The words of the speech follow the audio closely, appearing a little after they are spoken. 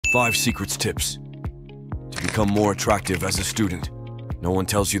5 secrets tips to become more attractive as a student. No one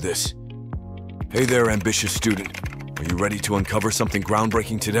tells you this. Hey there, ambitious student. Are you ready to uncover something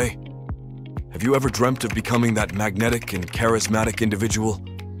groundbreaking today? Have you ever dreamt of becoming that magnetic and charismatic individual?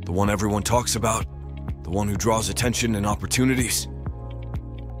 The one everyone talks about? The one who draws attention and opportunities?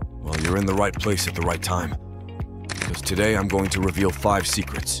 Well, you're in the right place at the right time. Because today I'm going to reveal 5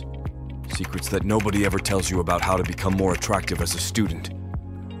 secrets. Secrets that nobody ever tells you about how to become more attractive as a student.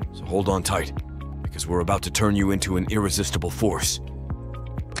 So hold on tight, because we're about to turn you into an irresistible force.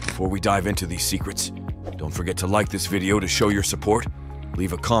 But before we dive into these secrets, don't forget to like this video to show your support,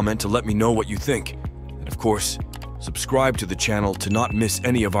 leave a comment to let me know what you think, and of course, subscribe to the channel to not miss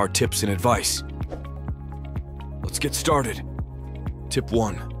any of our tips and advice. Let's get started. Tip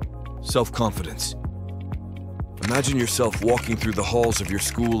 1. Self-confidence. Imagine yourself walking through the halls of your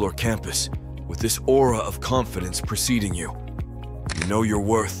school or campus with this aura of confidence preceding you. You know your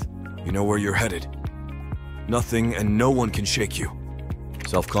worth, you know where you're headed. Nothing and no one can shake you.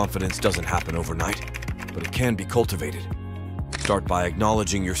 Self-confidence doesn't happen overnight, but it can be cultivated. Start by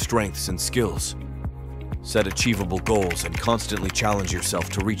acknowledging your strengths and skills. Set achievable goals and constantly challenge yourself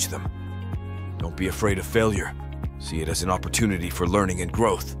to reach them. Don't be afraid of failure. See it as an opportunity for learning and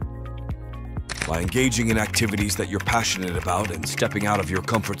growth. By engaging in activities that you're passionate about and stepping out of your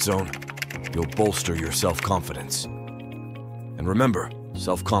comfort zone, you'll bolster your self-confidence. And remember,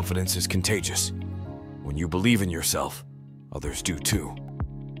 self-confidence is contagious. When you believe in yourself, others do too.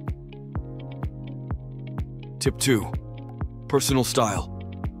 Tip 2. Personal style.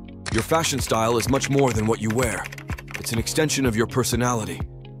 Your fashion style is much more than what you wear. It's an extension of your personality.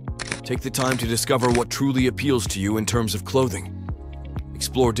 Take the time to discover what truly appeals to you in terms of clothing.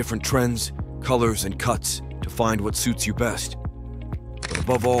 Explore different trends, colors, and cuts to find what suits you best. But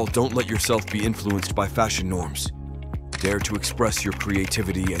above all, don't let yourself be influenced by fashion norms. Dare to express your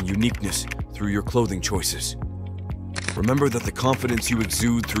creativity and uniqueness through your clothing choices. Remember that the confidence you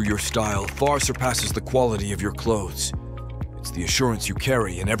exude through your style far surpasses the quality of your clothes. It's the assurance you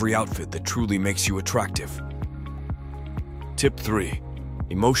carry in every outfit that truly makes you attractive. Tip 3.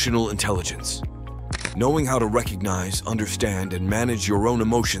 Emotional intelligence. Knowing how to recognize, understand, and manage your own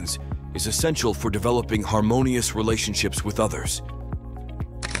emotions is essential for developing harmonious relationships with others.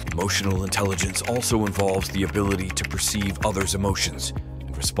 Emotional intelligence also involves the ability to perceive others' emotions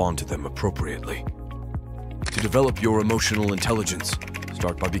and respond to them appropriately. To develop your emotional intelligence,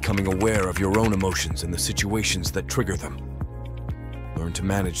 start by becoming aware of your own emotions and the situations that trigger them. Learn to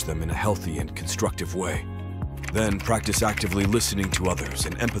manage them in a healthy and constructive way. Then practice actively listening to others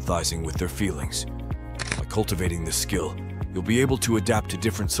and empathizing with their feelings. By cultivating this skill, you'll be able to adapt to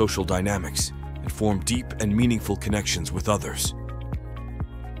different social dynamics and form deep and meaningful connections with others.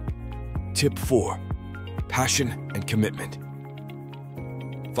 Tip 4. Passion and commitment.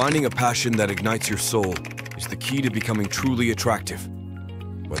 Finding a passion that ignites your soul is the key to becoming truly attractive.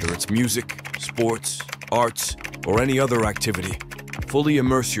 Whether it's music, sports, arts, or any other activity, fully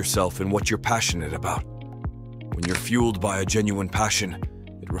immerse yourself in what you're passionate about. When you're fueled by a genuine passion,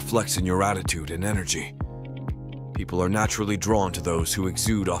 it reflects in your attitude and energy. People are naturally drawn to those who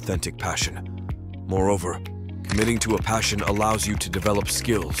exude authentic passion. Moreover, committing to a passion allows you to develop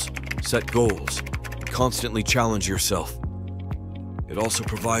skills, set goals, and constantly challenge yourself. It also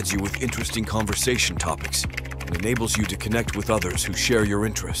provides you with interesting conversation topics and enables you to connect with others who share your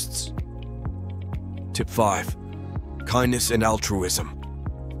interests. Tip 5. Kindness and altruism.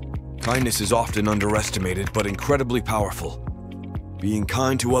 Kindness is often underestimated but incredibly powerful. Being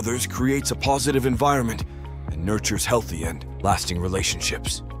kind to others creates a positive environment and nurtures healthy and lasting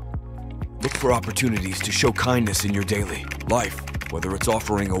relationships. Look for opportunities to show kindness in your daily life, whether it's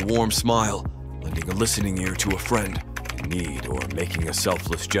offering a warm smile, lending a listening ear to a friend in need, or making a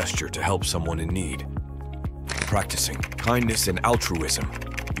selfless gesture to help someone in need. By practicing kindness and altruism,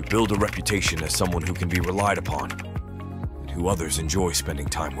 you build a reputation as someone who can be relied upon and who others enjoy spending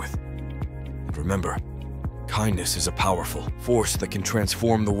time with. And remember, kindness is a powerful force that can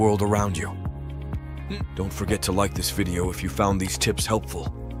transform the world around you. Don't forget to like this video if you found these tips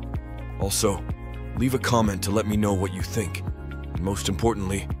helpful. Also, leave a comment to let me know what you think. And most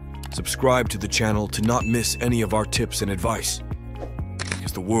importantly, subscribe to the channel to not miss any of our tips and advice.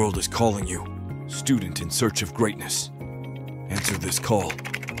 Because the world is calling you, student in search of greatness. Answer this call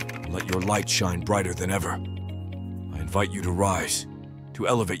and let your light shine brighter than ever. I invite you to rise, to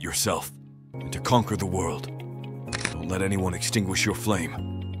elevate yourself, and to conquer the world. Don't let anyone extinguish your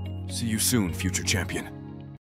flame. See you soon, future champion.